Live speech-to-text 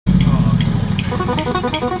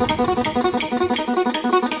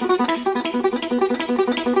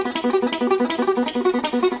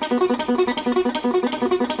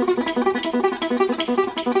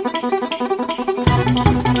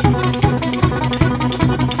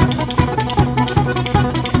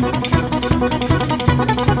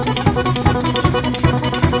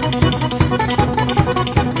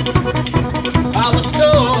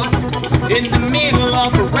In the middle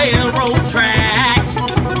of a railroad track,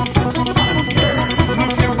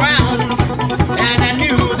 moved around, and I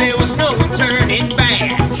knew there was no turning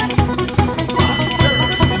back.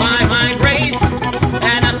 My mind raced,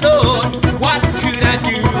 and I thought, what could I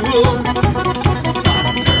do?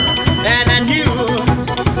 And I knew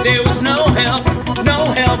there was no help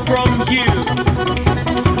from you.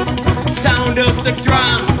 Sound of the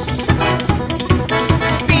drums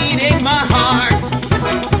beating my heart.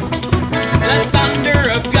 The thunder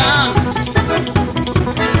of guns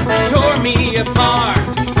tore me apart.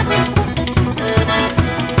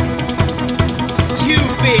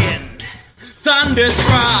 You've been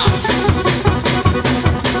thunderstruck.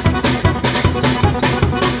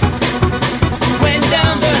 Went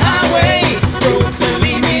down the highway, broke the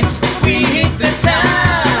limits, we hit the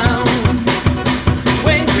town.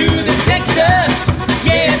 Went through the Texas,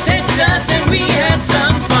 yeah, Texas, and we had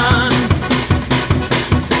some fun.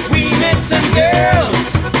 Some girls,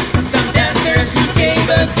 some dancers who gave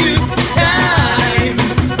a good time.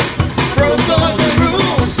 Broke all the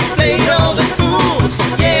rules, played all the fools.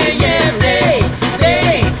 Yeah, yeah,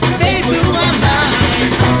 they blew my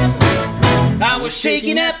mind. I was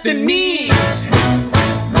shaking at the knees.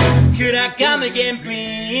 Could I come again,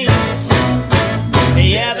 please?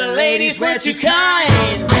 Yeah, the ladies were too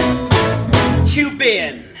kind. You've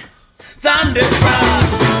been thunderstruck.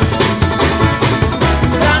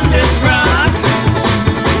 Thunderstruck,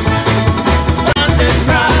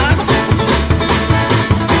 thunderstruck,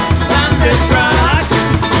 thunderstruck.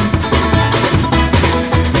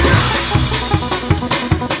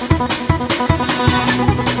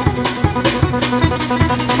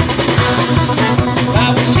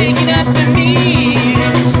 I was shaking at the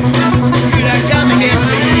knees. Could I come again,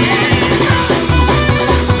 please?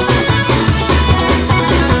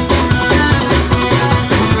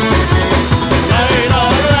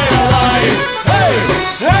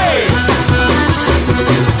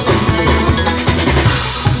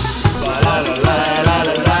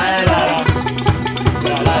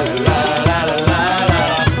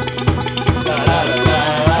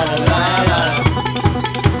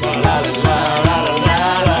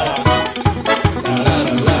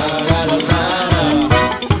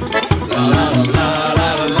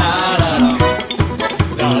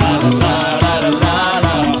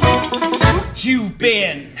 You've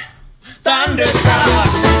been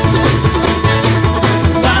thunderstruck,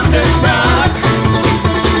 thunderstruck,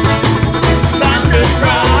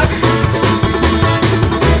 thunderstruck,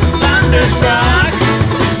 thunderstruck.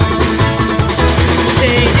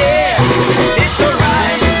 Say yeah, it's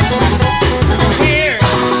alright. We're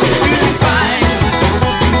doing fine.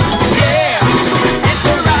 Yeah, it's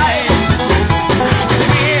alright.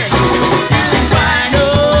 We're doing fine.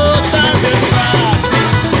 Oh, thunderstruck.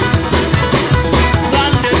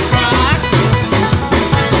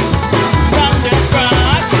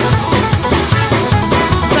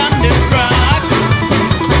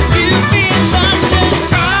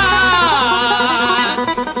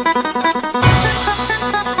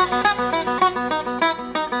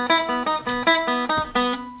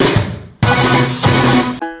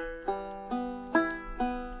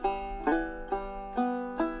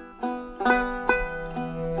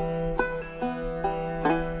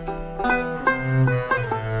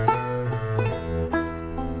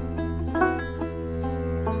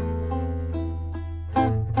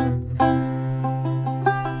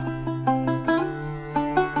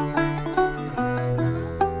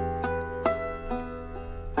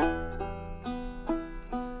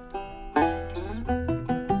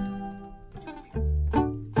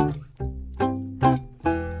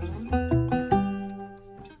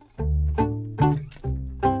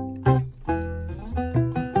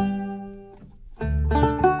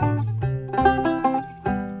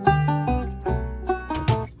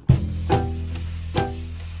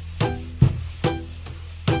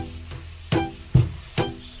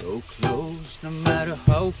 No matter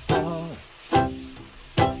how far,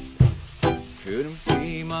 couldn't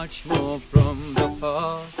be much more from the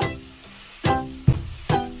heart.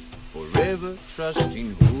 Forever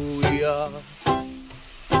trusting who we are,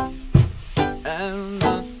 and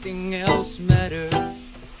nothing else matters.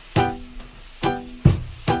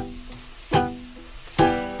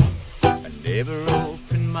 I never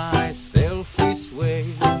opened myself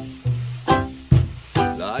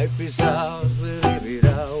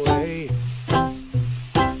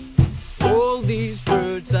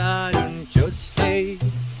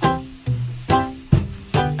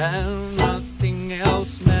and nothing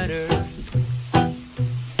else matters.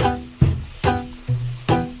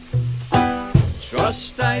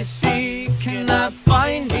 Trust I seek and I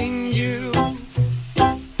find in you.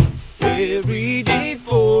 Every day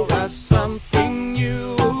for us something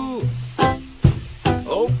new.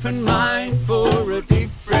 Open mind for a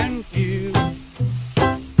different view,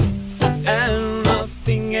 and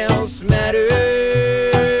nothing else matters.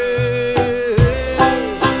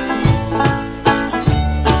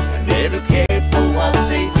 I never cared for what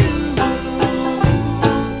they do.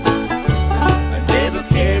 I never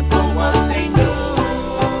cared for what they know.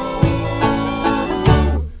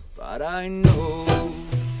 But I know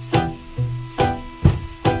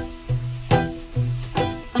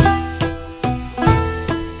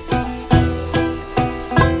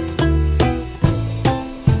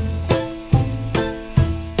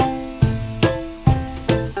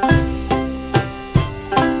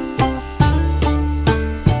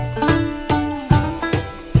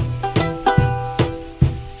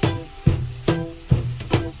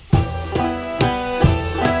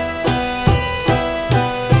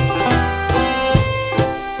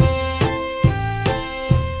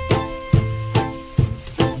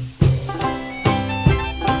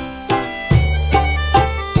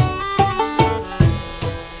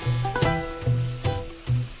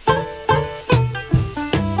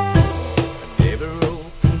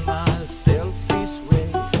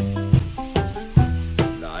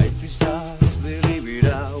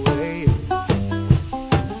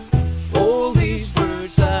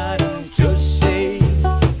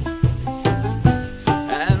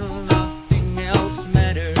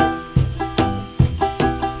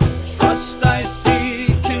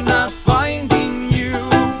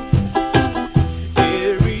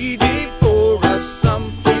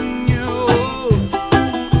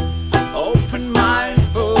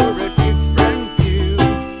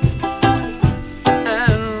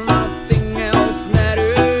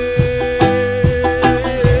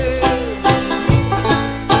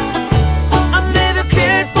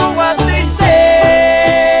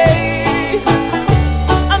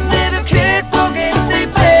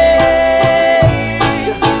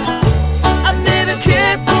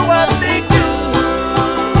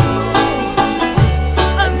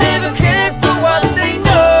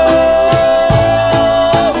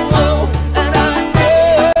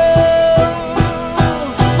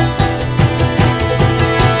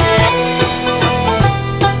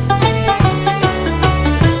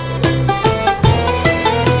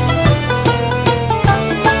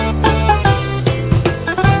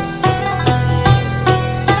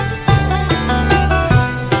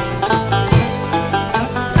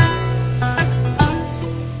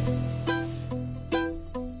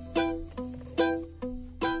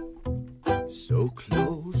so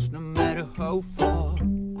close, no matter how far.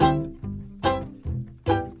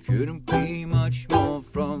 Couldn't be much more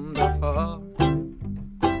from the heart.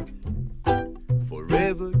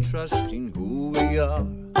 Forever trusting who we are.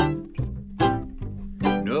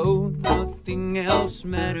 No, nothing else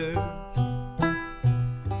matters.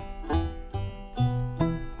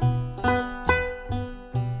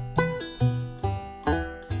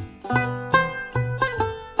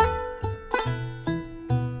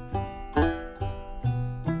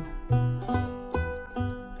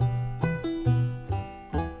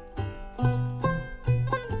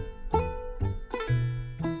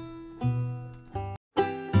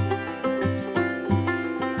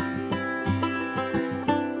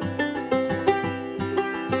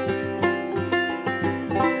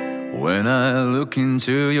 When I look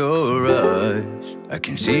into your eyes, I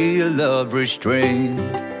can see a love restrained.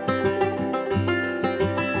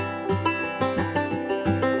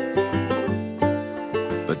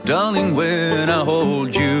 But darling, when I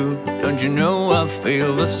hold you, don't you know I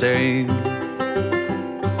feel the same?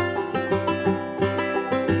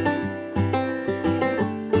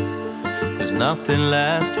 There's nothing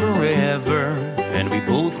lasts forever, and we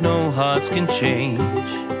both know hearts can change.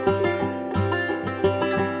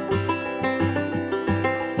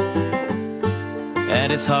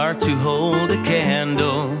 And it's hard to hold a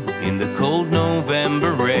candle in the cold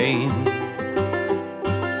November rain.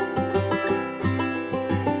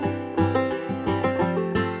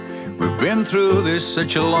 We've been through this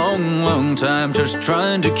such a long, long time, just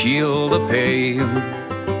trying to kill the pain.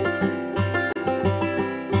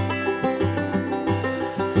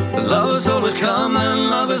 The lovers always come and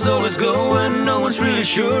lovers always go, and no one's really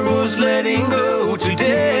sure who's letting go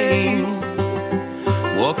today.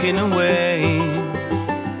 Walking away.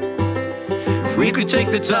 If we could take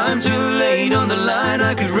the time to lay it on the line,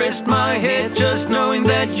 I could rest my head just knowing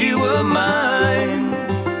that you were mine.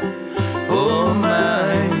 Oh,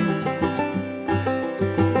 mine.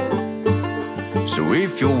 So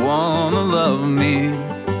if you wanna love me,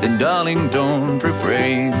 then darling, don't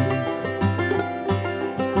refrain.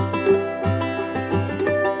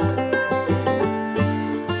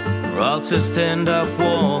 Or I'll just end up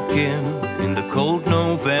walking in the cold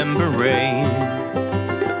November rain.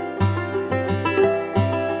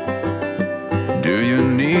 Do you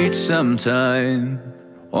need some time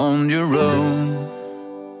on your own?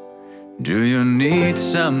 Do you need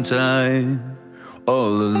some time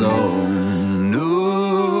all alone?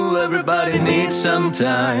 No, everybody needs some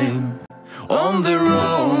time on their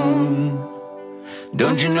own.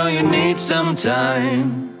 Don't you know you need some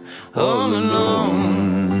time all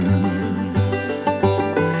alone?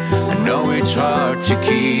 I know it's hard to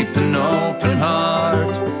keep an open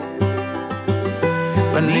heart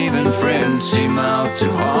when even friends seem out to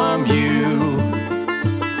harm you.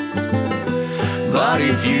 But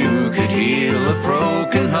if you could heal a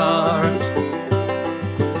broken heart,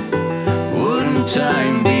 wouldn't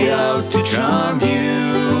time be out to charm you?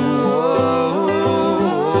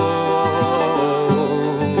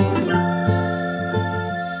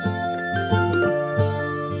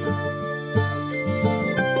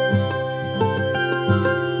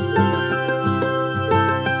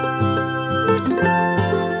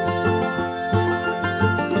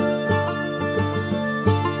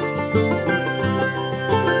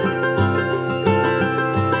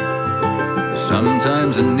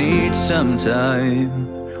 Sometimes I need some time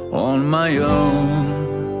on my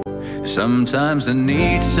own. Sometimes I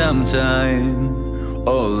need some time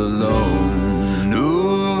all alone.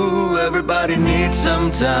 No, everybody needs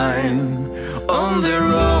some time on their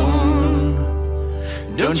own.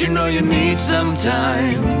 Don't you know you need some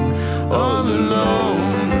time all alone?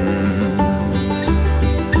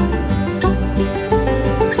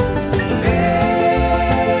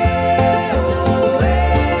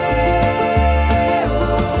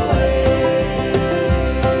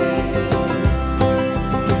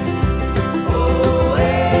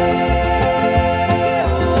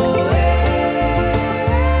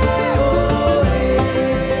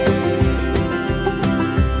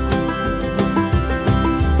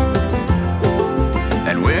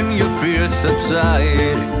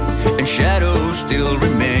 Subside and shadows still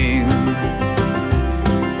remain.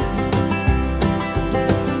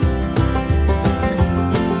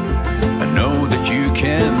 I know that you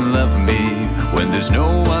can love me when there's no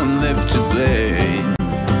one left to blame.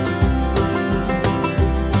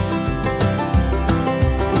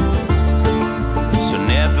 So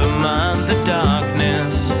never mind the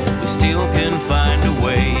darkness, we still can find a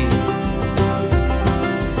way.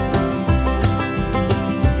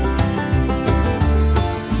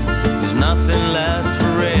 Nothing lasts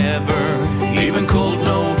forever, even cold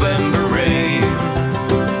November rain.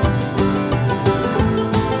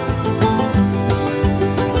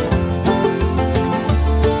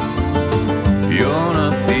 You're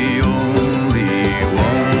not the only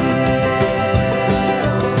one.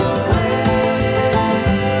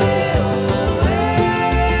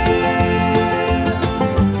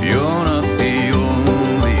 You're not the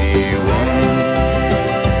only one.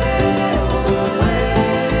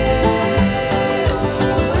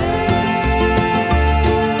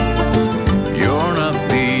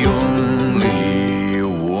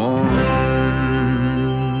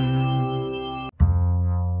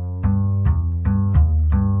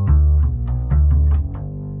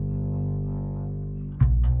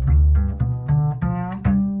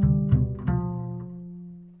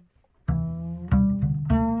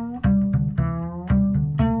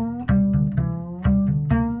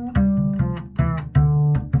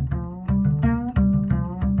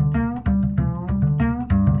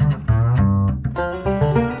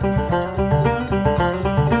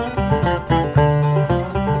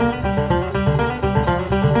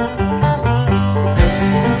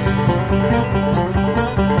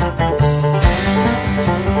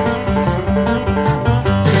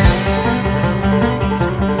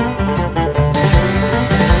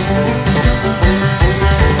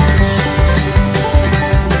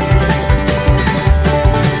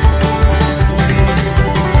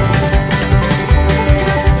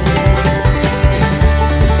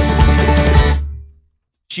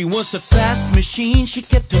 She was a fast machine, she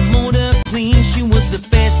kept her motor clean. She was the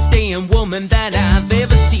best damn woman that I've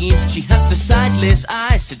ever seen. She had the sightless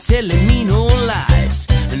eyes, telling me no lies,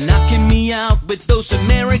 knocking me out with those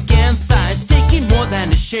American thighs, taking more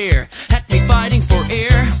than a share, had me fighting for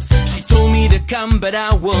air. She told me to come, but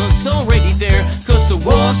I was already there, cause the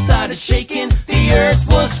world started shaking, the earth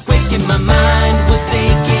was quaking, my mind was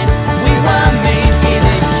aching. We were making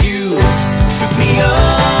it, you shook me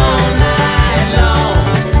all night long.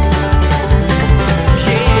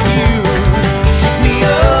 Yeah, you shook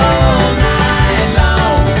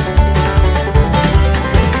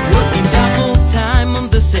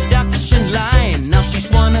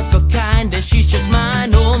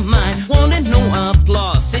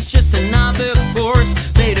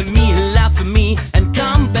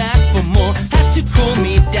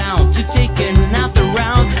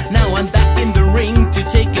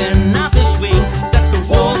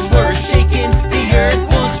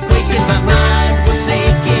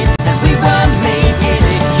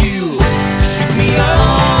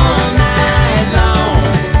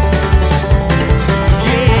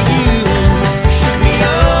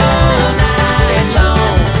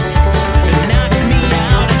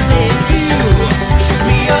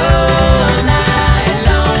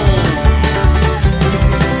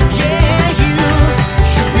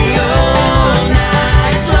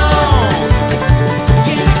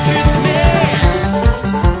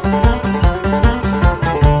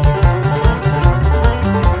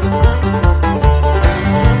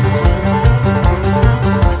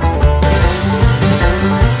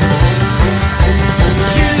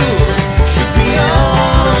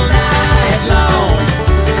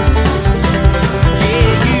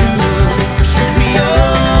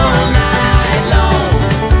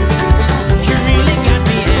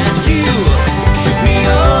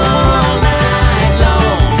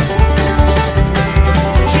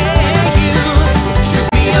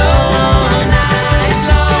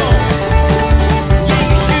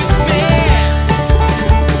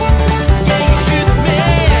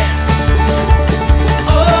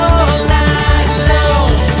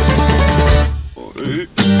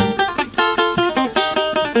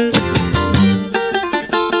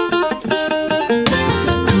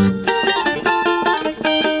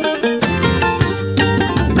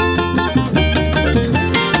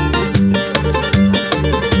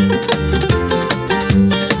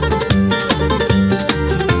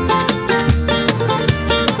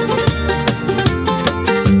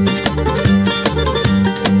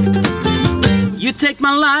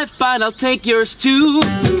life, but I'll take yours too.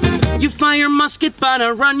 You fire musket, but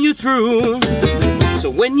I'll run you through. So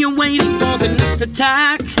when you're waiting for the next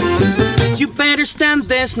attack, you better stand,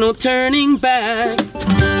 there's no turning back.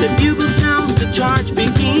 The bugle sounds, the charge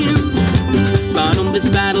begins, but on this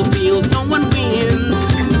battlefield no one wins.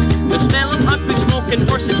 The smell of hot quick smoke and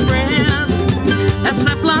horses' breath as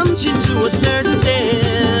I plunge into a certain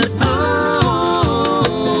death.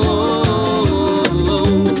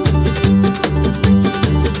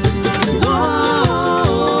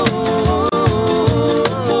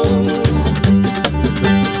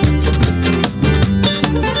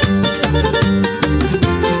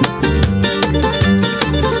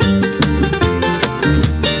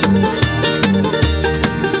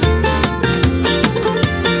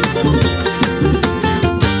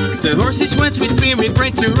 The horses sweats with fear, we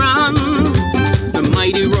break to run. The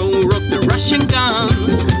mighty roar of the Russian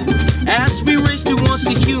guns as we race towards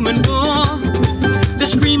the human war. The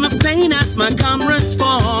scream of pain as my comrades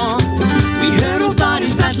fall. We heard of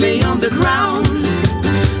bodies that lay on the ground,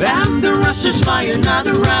 and the Russians fire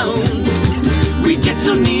another round. We get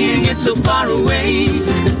so near, yet so far away.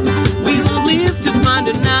 We won't live to find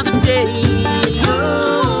another day.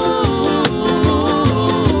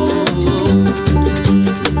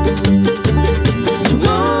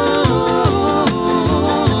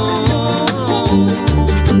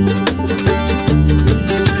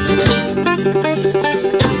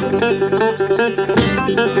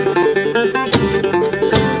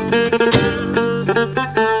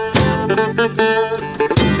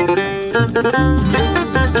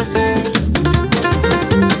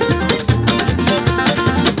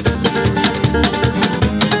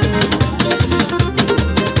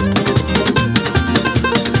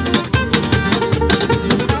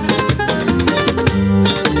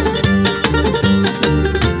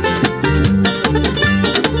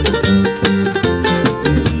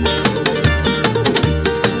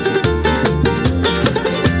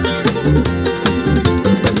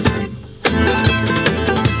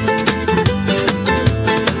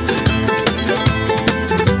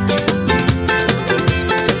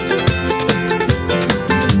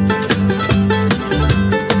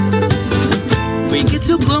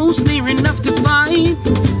 So close, near enough to fight.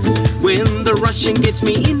 When the Russian gets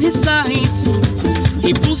me in his sights,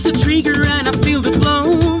 he pulls the trigger and I feel the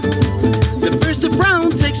blow. The burst of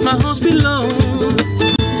round takes my horse below.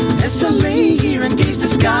 As I lay here and gaze the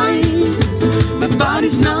sky, my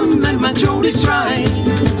body's numb and my throat is dry.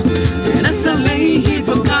 And as I lay here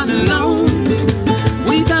forgotten alone,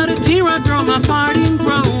 without a tear I draw my parting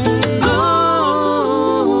groan.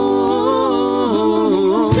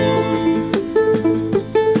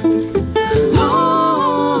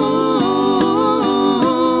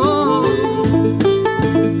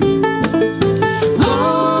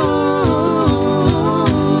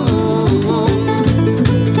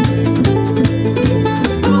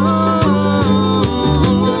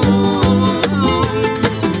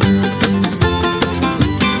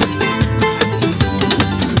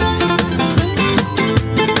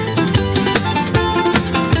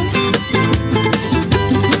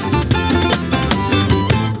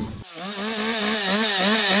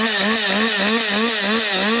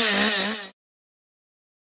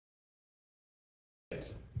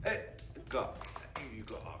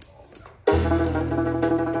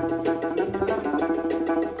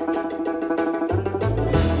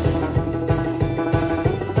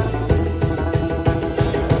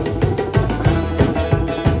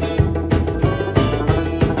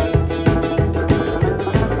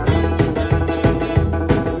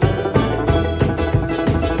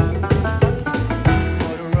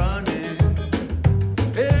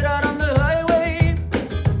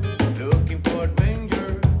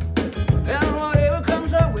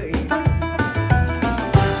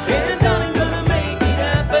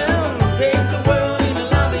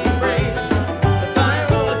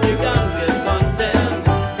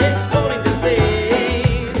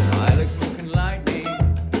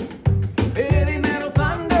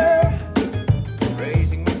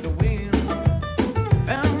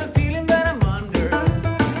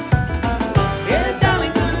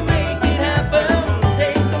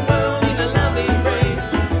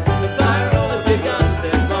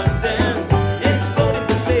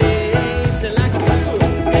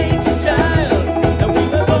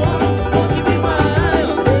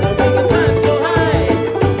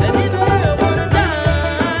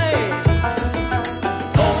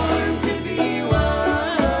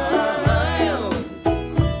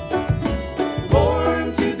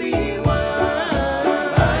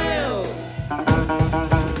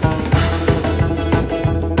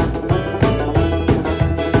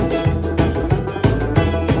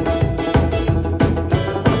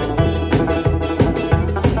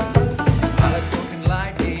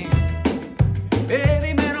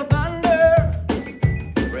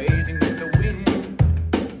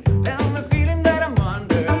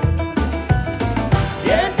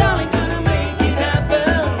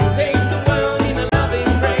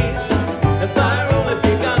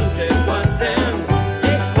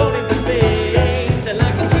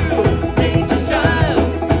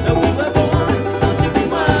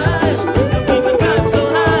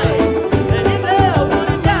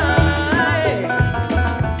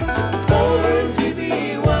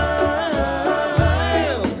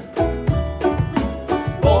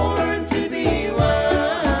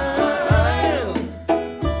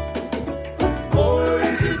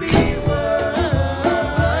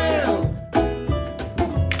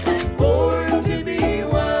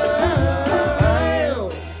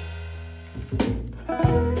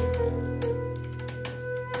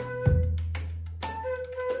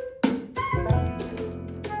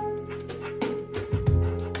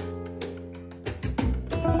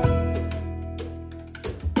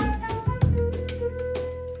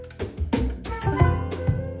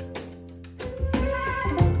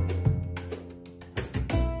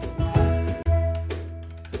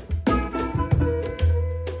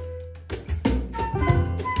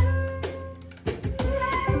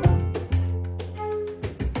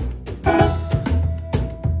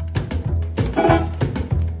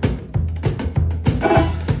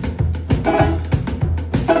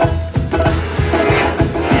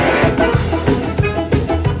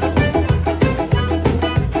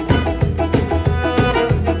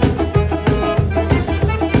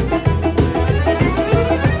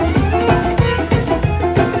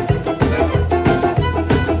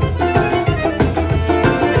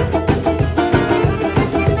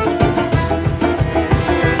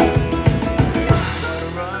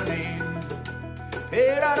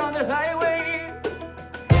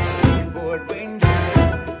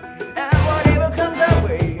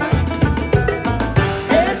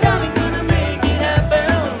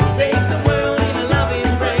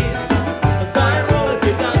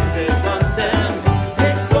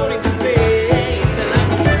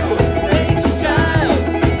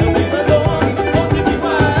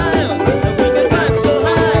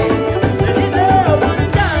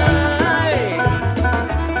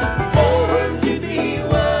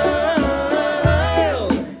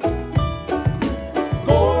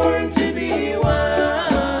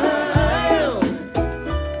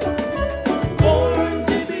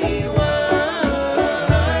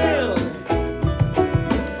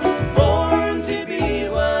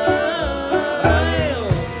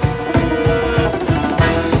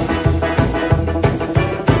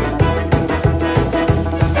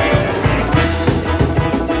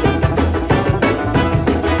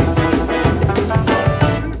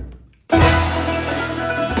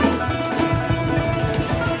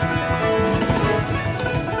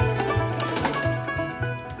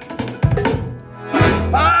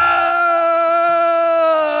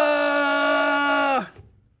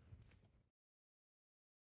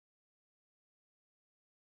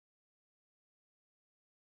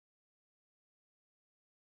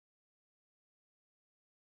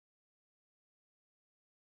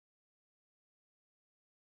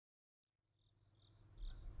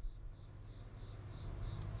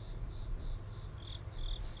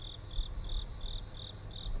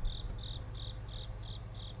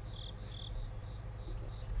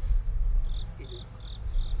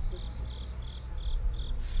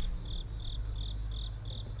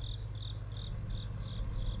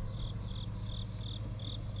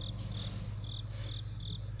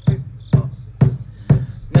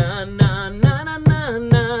 na na na na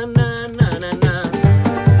na na na na na na.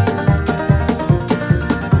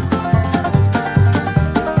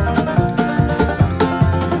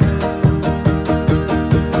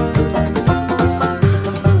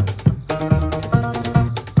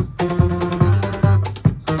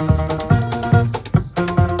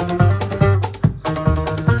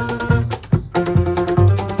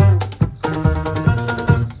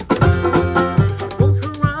 Woke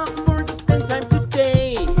her up for the 10th time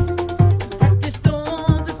today.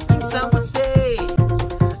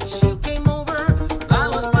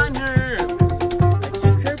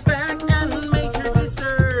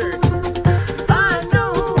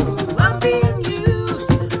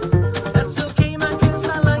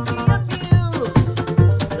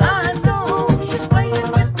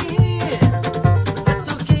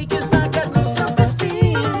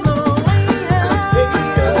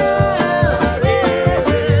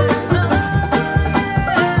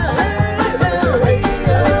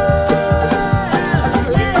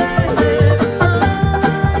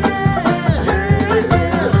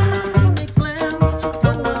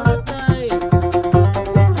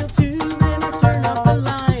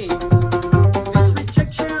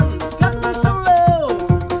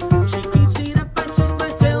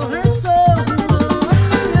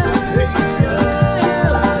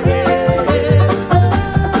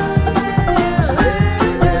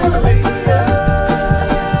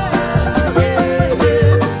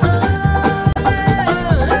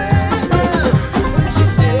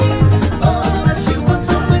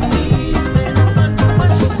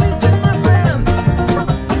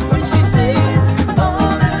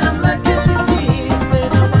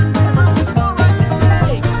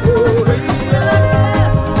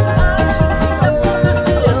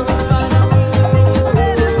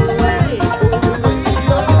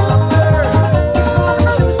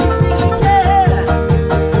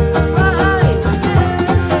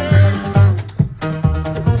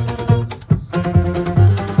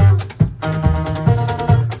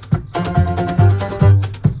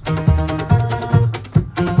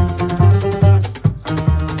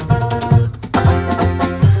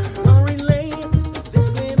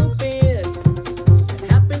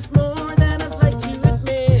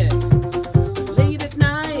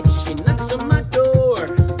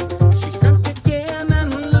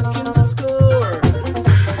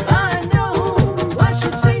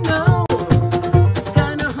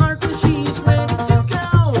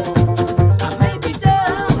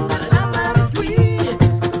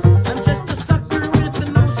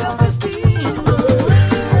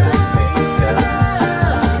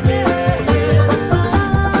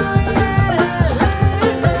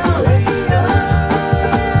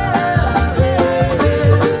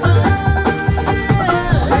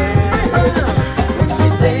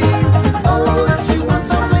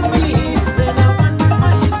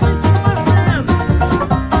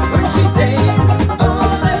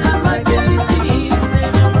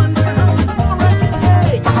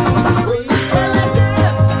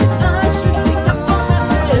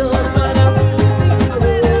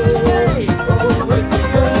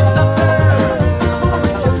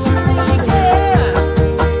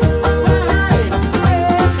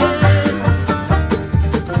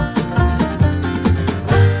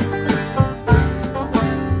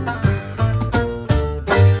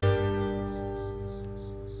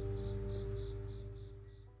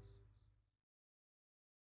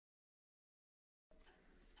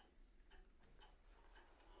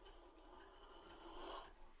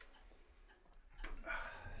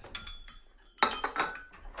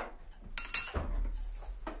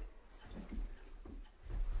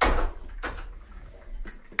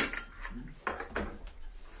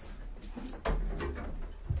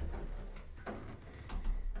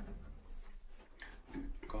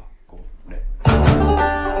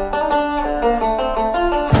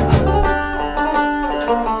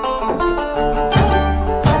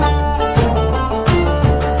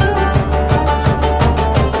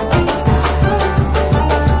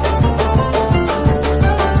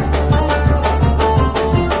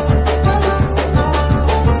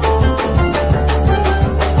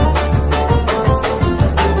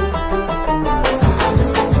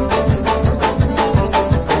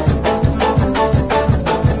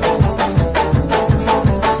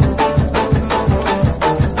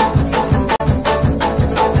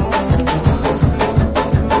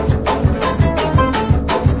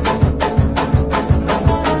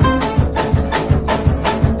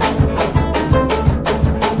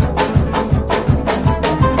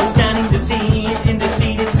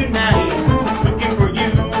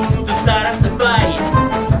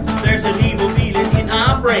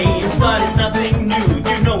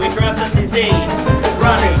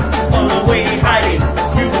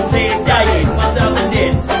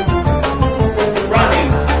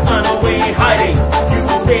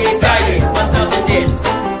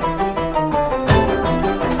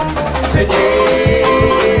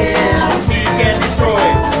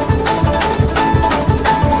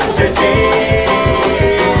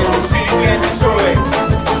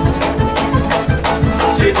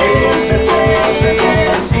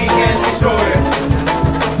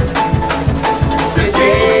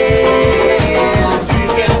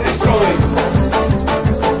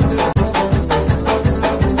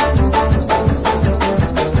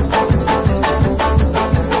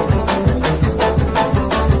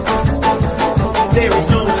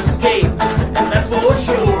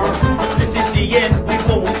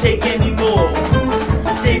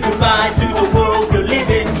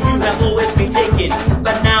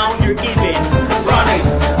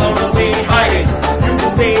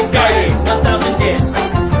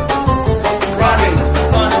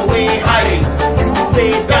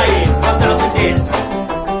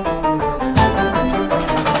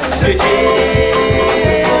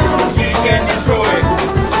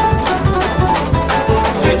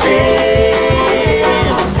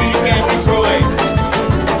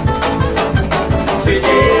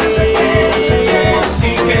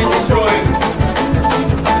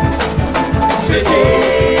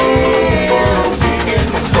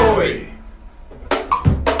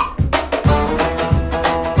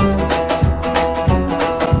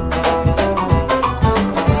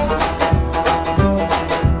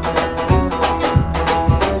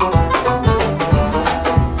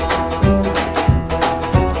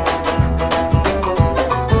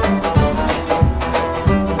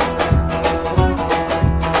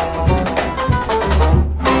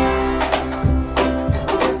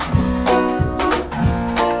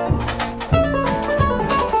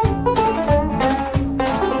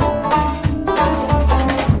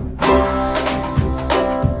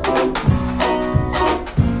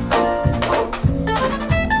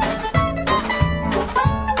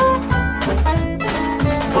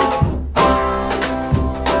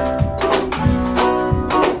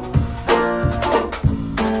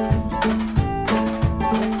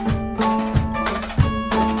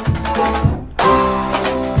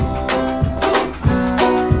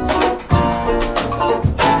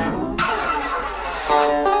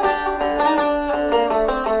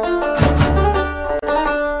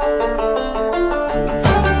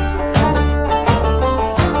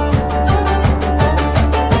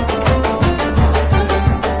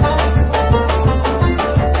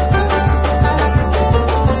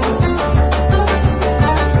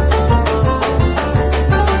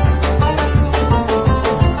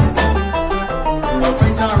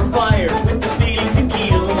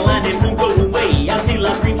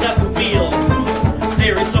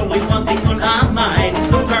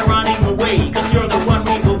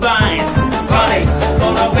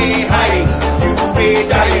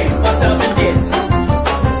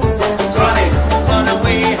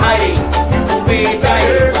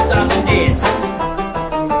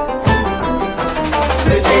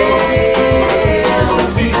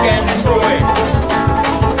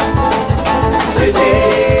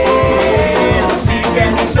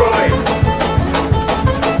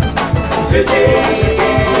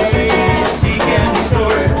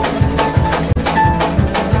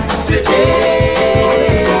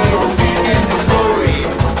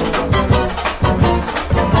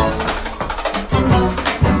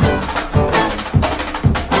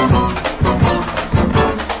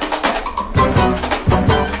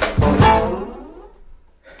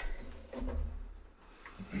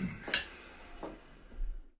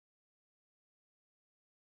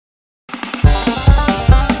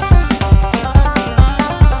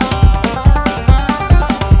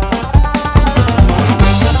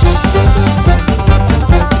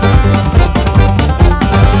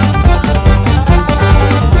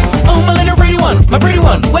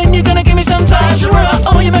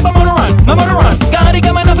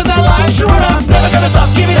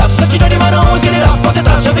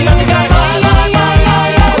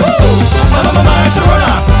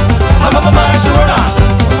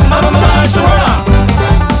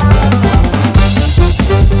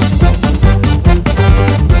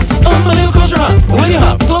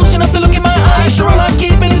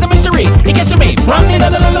 Running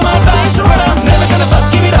down the love of my life, so run. Never gonna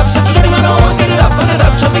stop, give it up. Such a dirty man, always get it up for the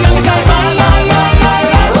Dutch. Of the younger guy,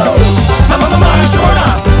 Mama, Shurana.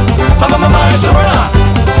 Mama, Shurana.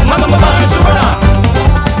 Mama, Shurana.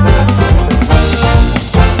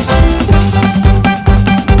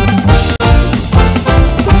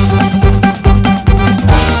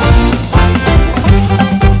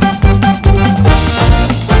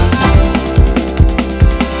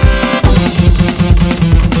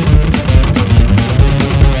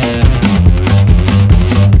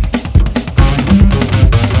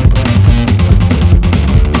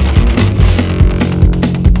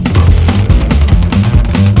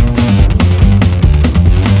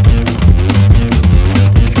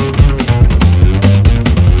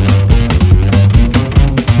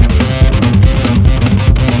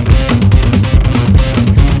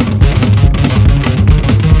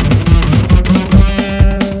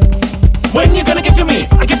 When you gonna give to me?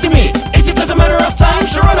 I give to me. Is it just a matter of time?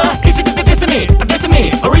 Sharona. Is it just a destiny? A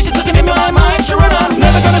destiny? Or is it just in my mind? Sharona.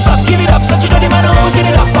 Never gonna stop. Give it up. Such a dirty man. Always get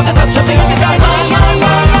it up. Fuck the touch of the younger guy.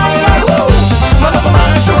 Woo. Mama,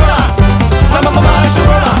 Sharona. Mama,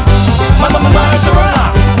 Sharona. Mama, Sharona.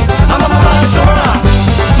 Mama, Sharona.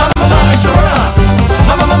 Mama, Sharona.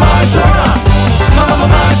 Mama, Sharona.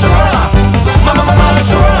 Mama, Sharona. Mama,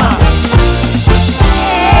 Sharona.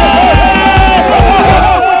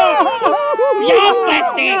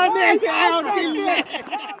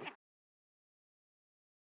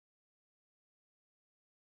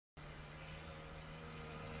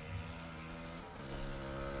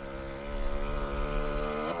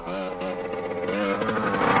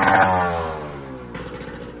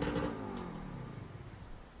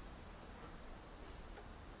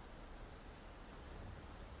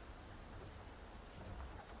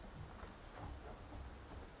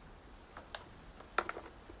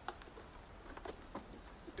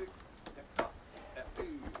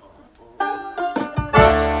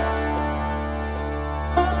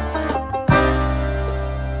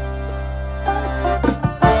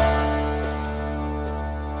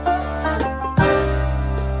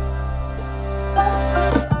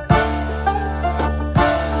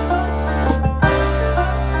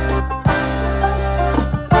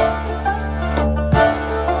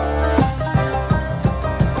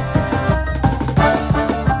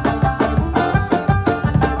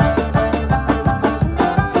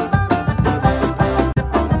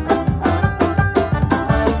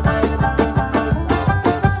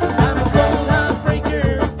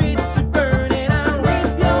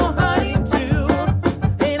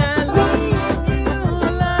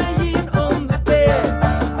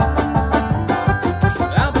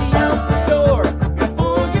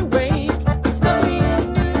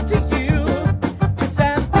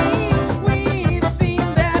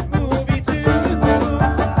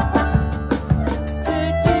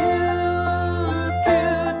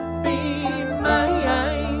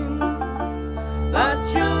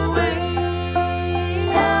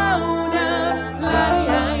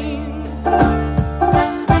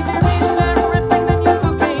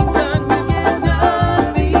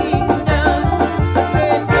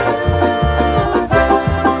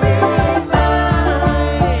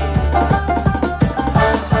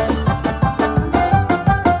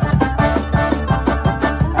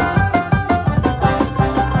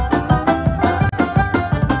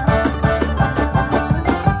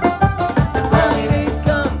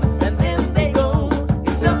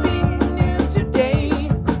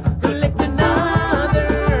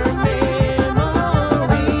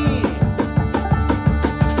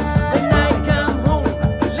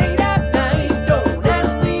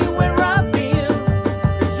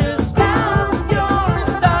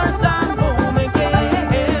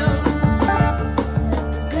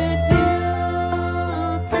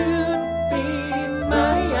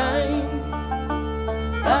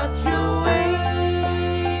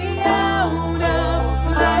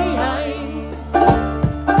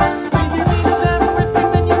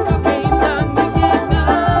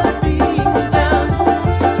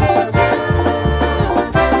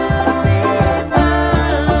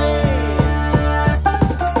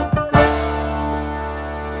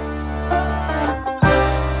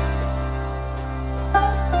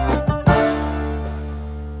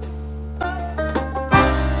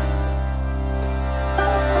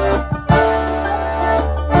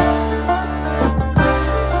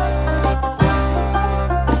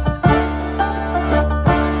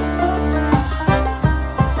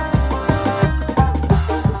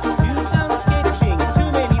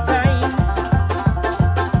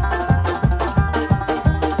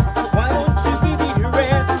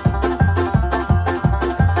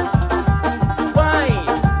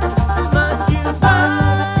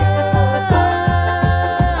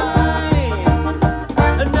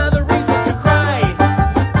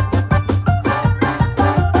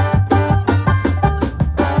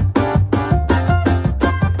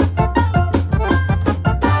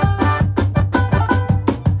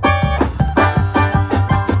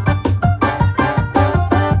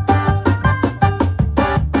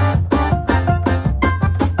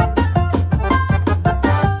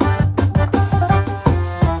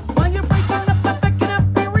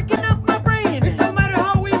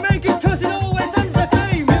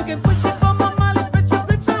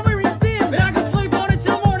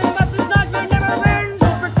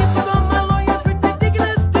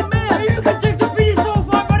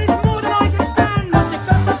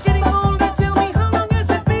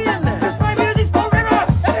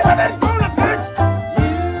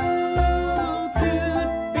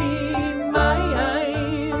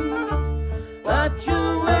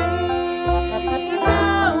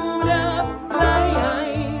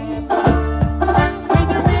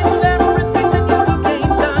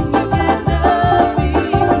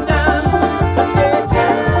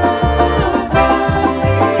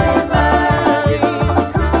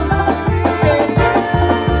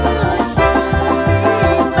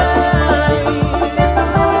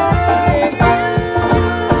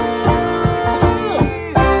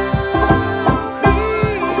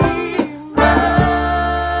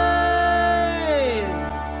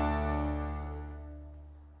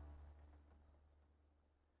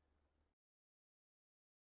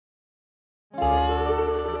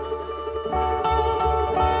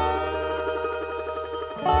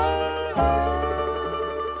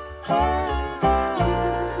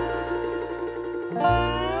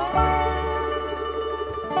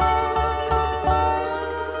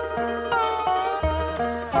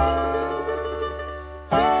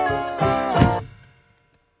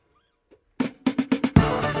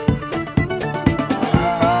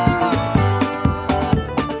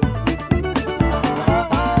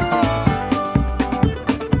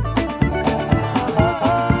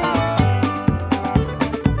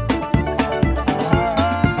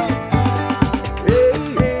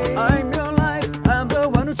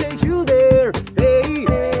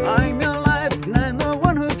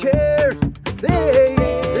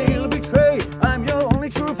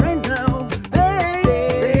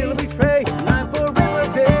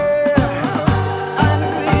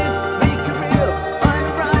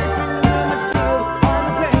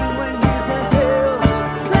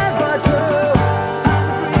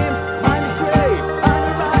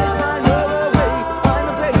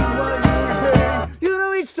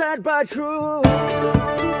 but true.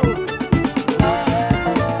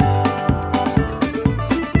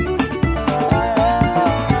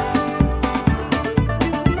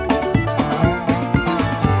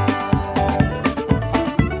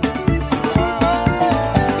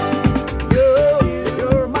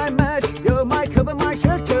 You're my match, you're my cover, my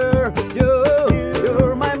shelter.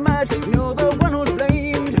 You're my match, you're the one who's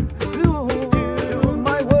blamed. Do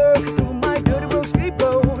my work, do my dirty work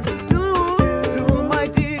scapegoat. Do my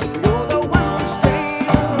deed, you're the one who's stained.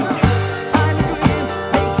 I'm a dream,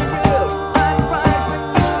 hate you, I'm right when you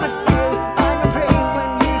must feel. I'm a pain when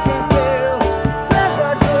you can't feel. Sad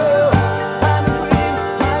but true. I'm a dream,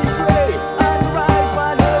 I'm gray, I'm right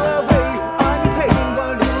while you're away. I'm in pain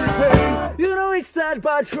while you're in pain. You know it's sad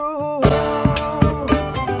but true.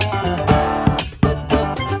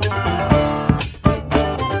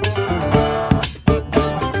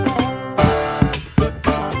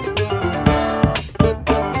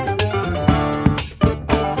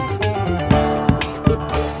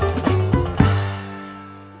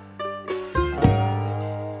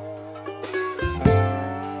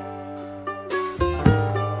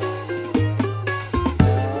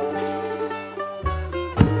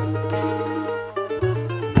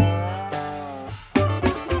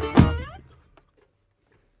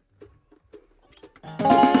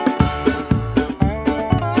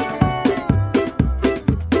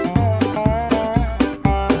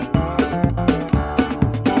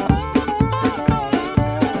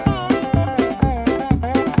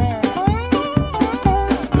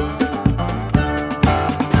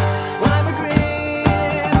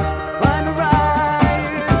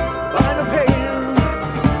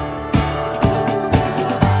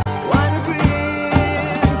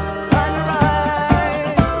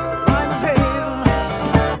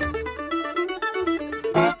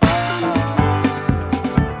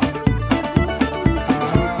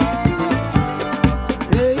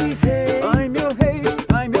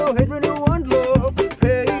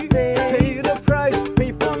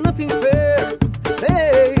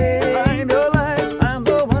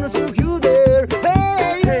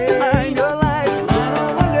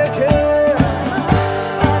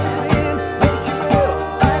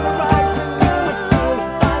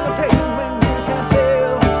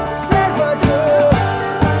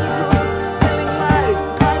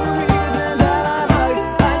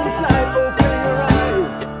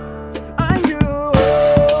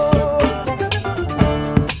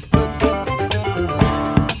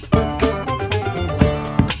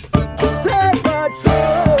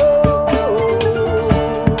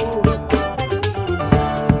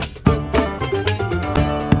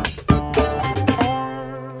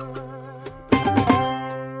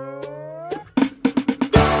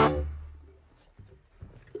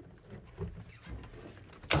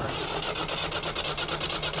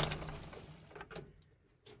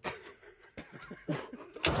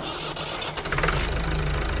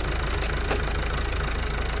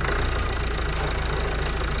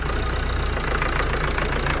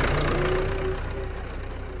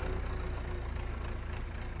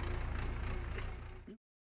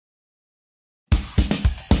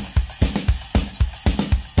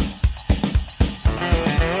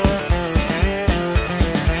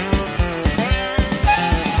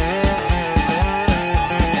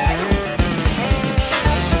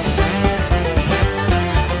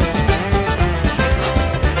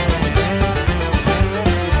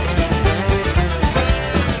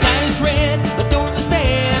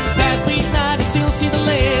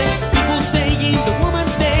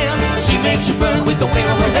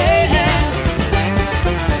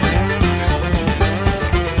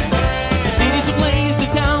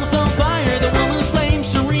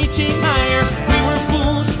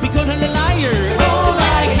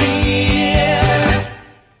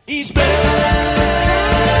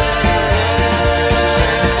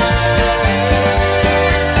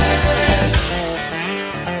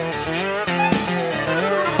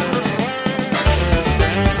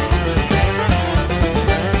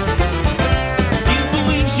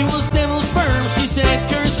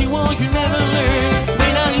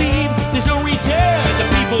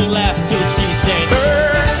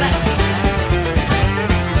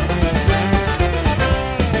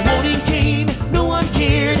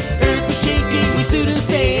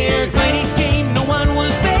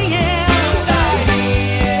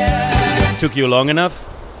 Took you long enough?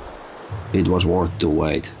 It was worth the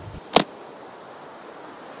wait.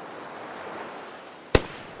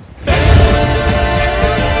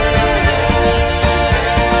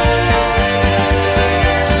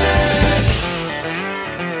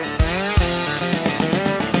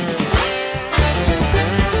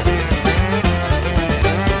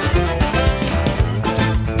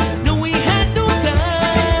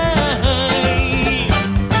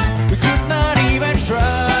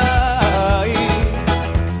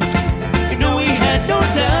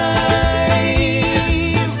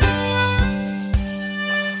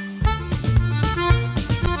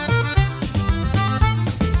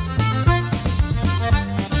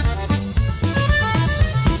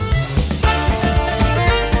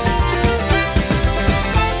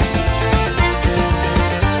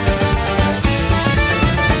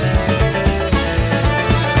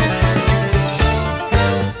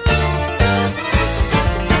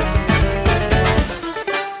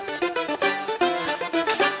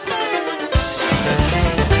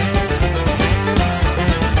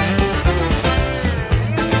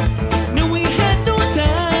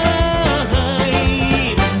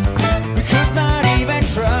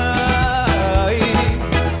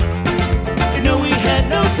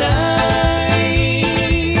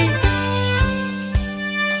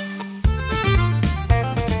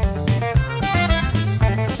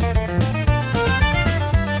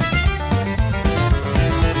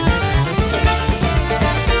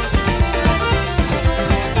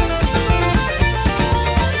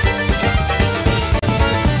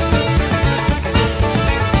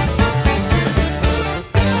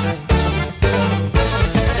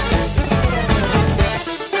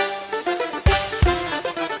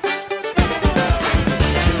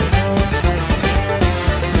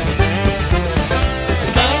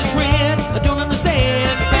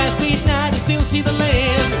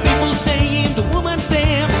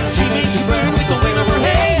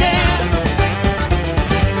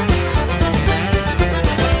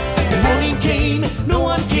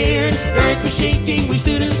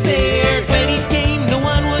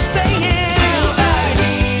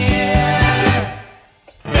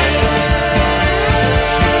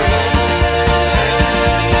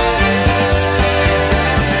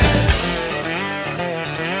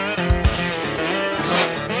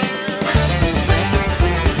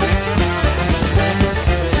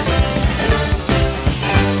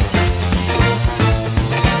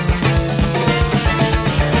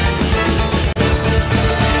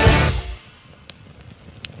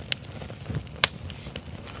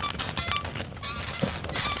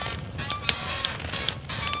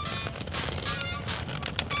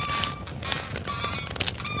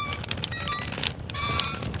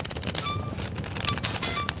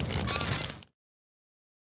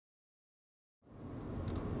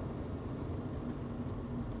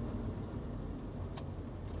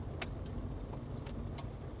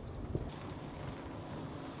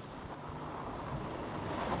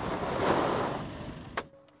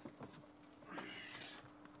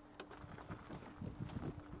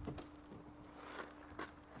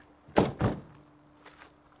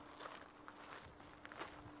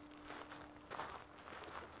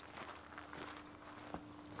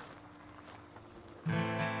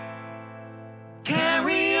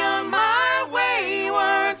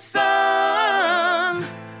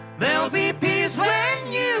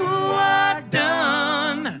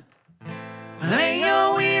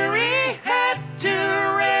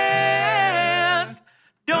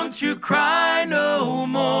 Don't you cry no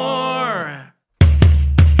more.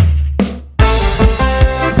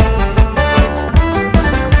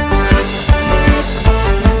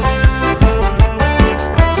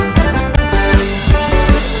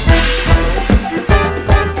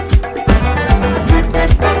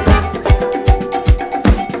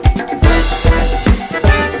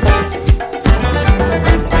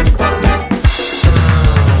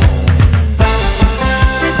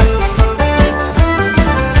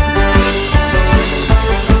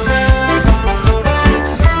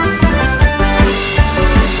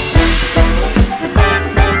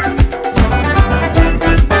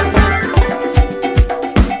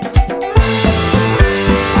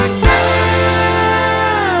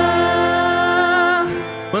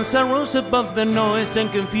 Once I rose above the noise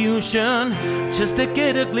and confusion, just to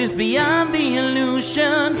get a glimpse beyond the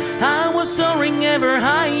illusion. I was soaring ever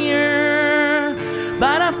higher,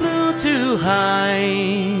 but I flew too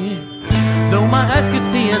high. Though my eyes could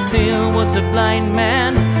see, I still was a blind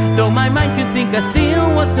man. Though my mind could think, I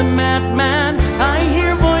still was a madman. I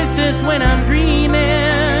hear voices when I'm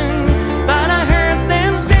dreaming, but I heard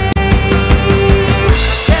them say,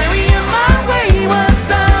 carry on my wayward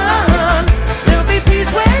son, there'll be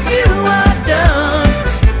peace when you are done.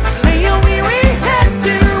 Lay your weary head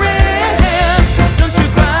to rest, don't you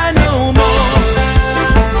cry no more.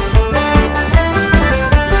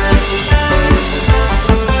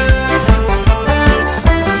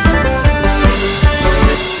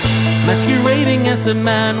 Masquerading as a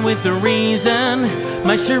man with a reason,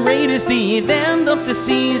 my charade is the end of the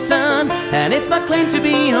season. And if I claim to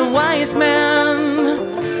be a wise man,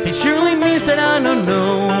 it surely means that I don't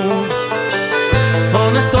know.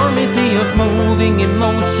 On a stormy sea of moving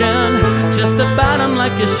emotion, just about I'm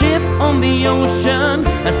like a ship on the ocean.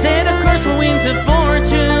 I set a course for winds of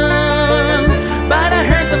fortune, but I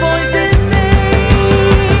heard the voices say,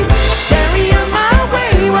 carry on my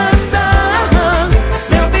wayward son,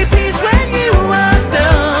 there'll be peace when you are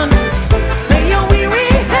done. Lay your weary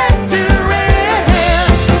head to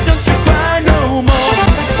rest, don't you cry no more.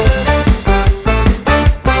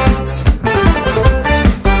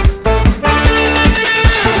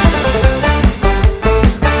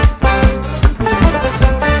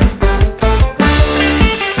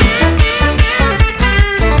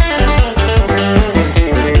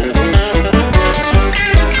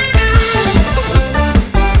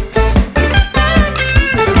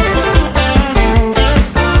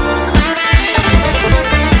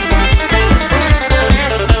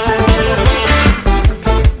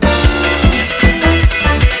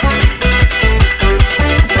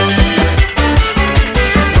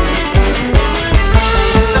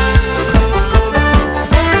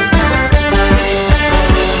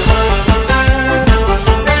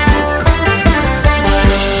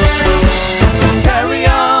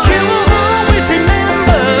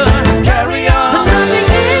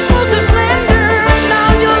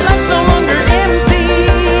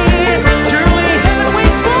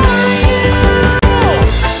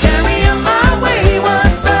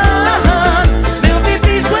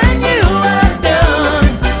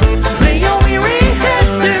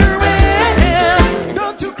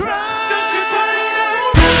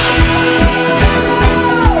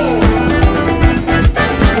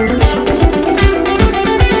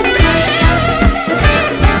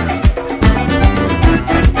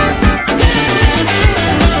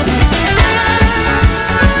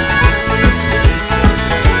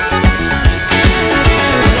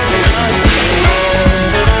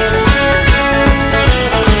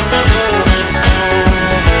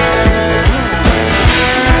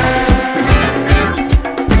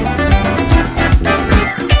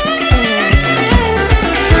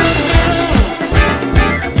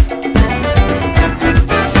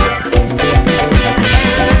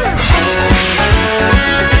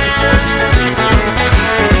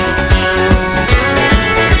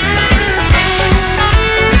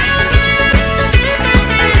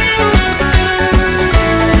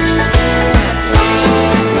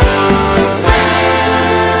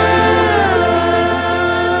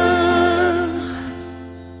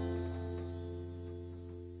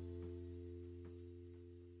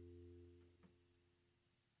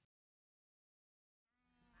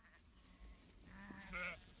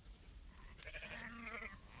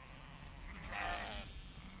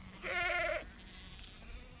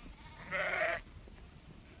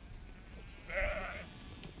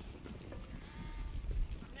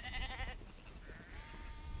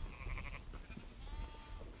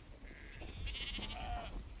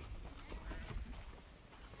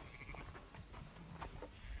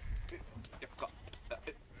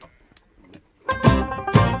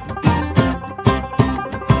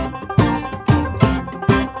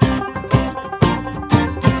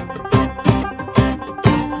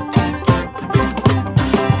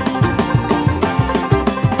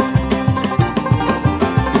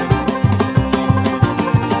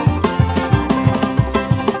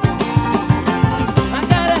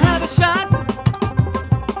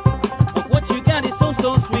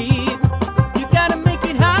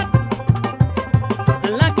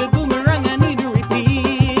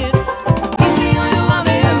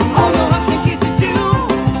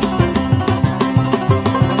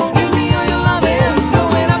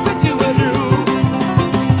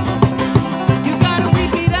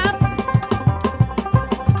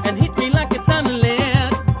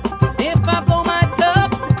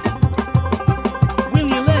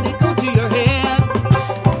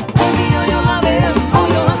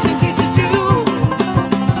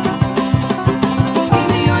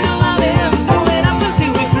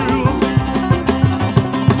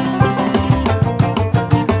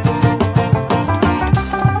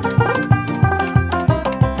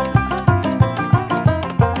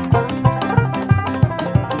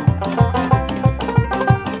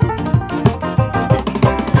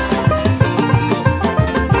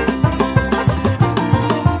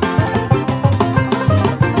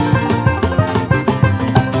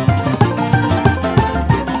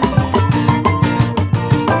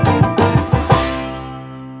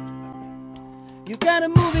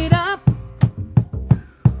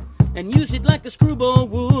 and use it like a screwball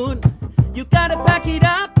would. You gotta pack it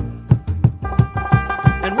up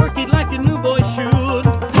and work it like a new boy should.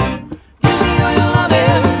 Give me all your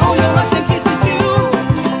loving, all your hugs and kisses too.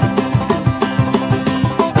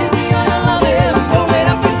 Give me all your loving, hold it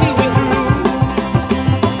up until we're through.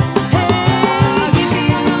 Hey, give me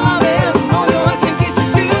all your loving, all your hugs and kisses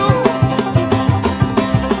too.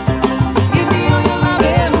 Give me all your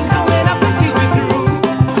loving, hold it up until we're through.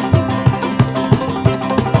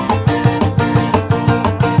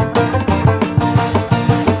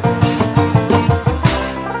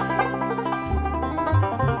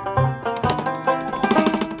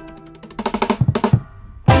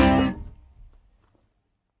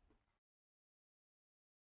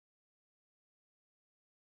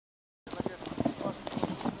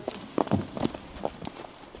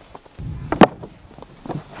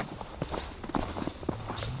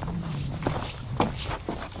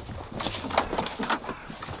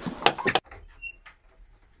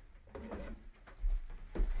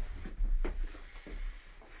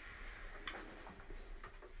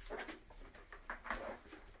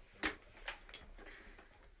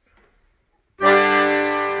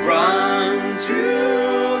 Run to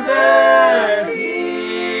the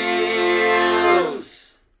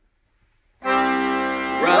hills.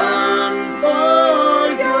 Run for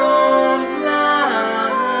your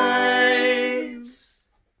lives.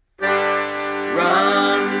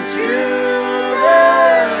 Run to the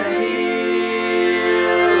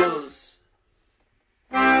hills.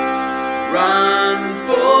 Run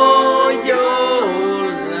for your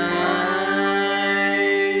lives.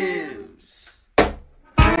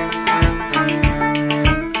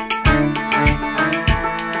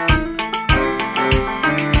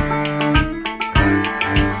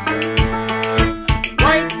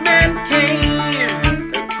 White man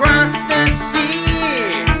came across the sea.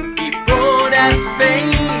 He brought us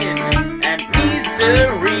pain and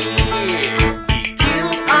misery. He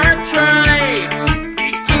killed our tribes. He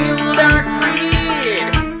killed our creed.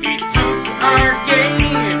 He took our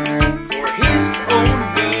game for his own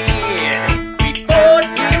need. We fought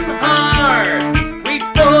him hard. We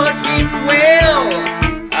fought him well.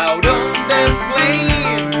 Out on the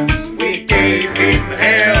plains, we gave him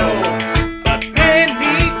hell. But when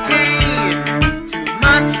he came, too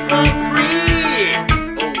much for greed.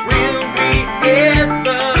 Oh, will we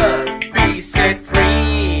ever be set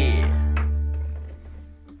free?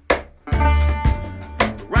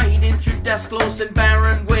 Riding through dust-close and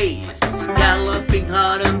barren wastes, galloping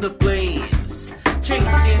hard on the plains,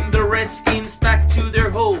 chasing the redskins back to their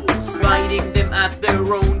holes, fighting them at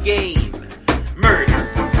their own game. Murder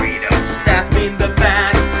for freedom, stab in the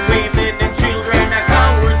back, women and children are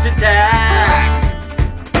cowards attack.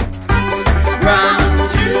 Run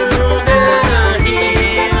to the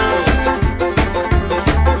hills.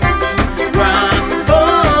 Run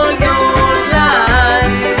for your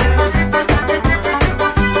lives.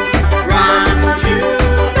 Run to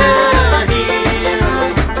the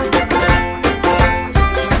hills.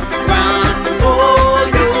 Run for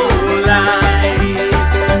your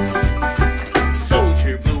lives.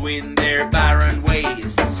 Soldier blew in their barren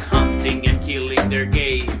wastes, hunting and killing their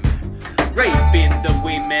game, raping the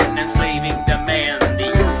women, enslaving the men.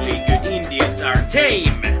 The only good Indians are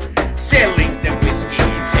tame, selling the whiskey,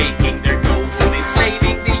 taking their gold,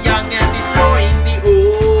 enslaving the young and destroying the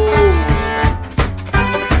old.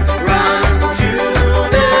 Run to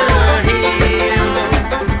the hills.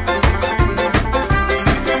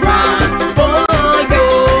 Run for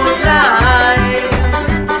your lives.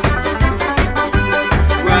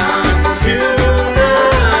 Run to the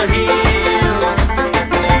hills.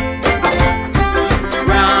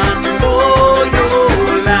 Run for your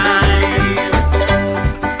lives.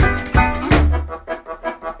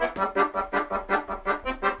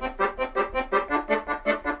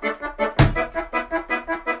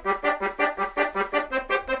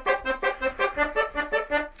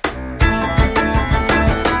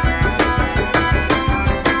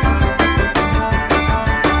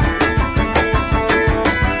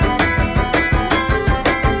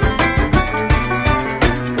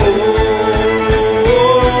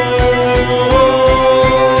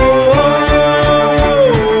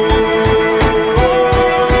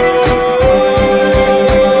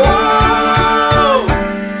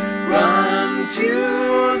 Run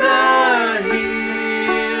to the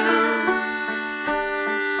hills.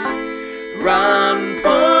 Run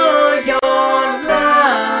for your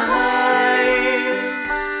lives.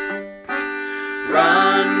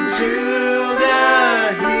 Run to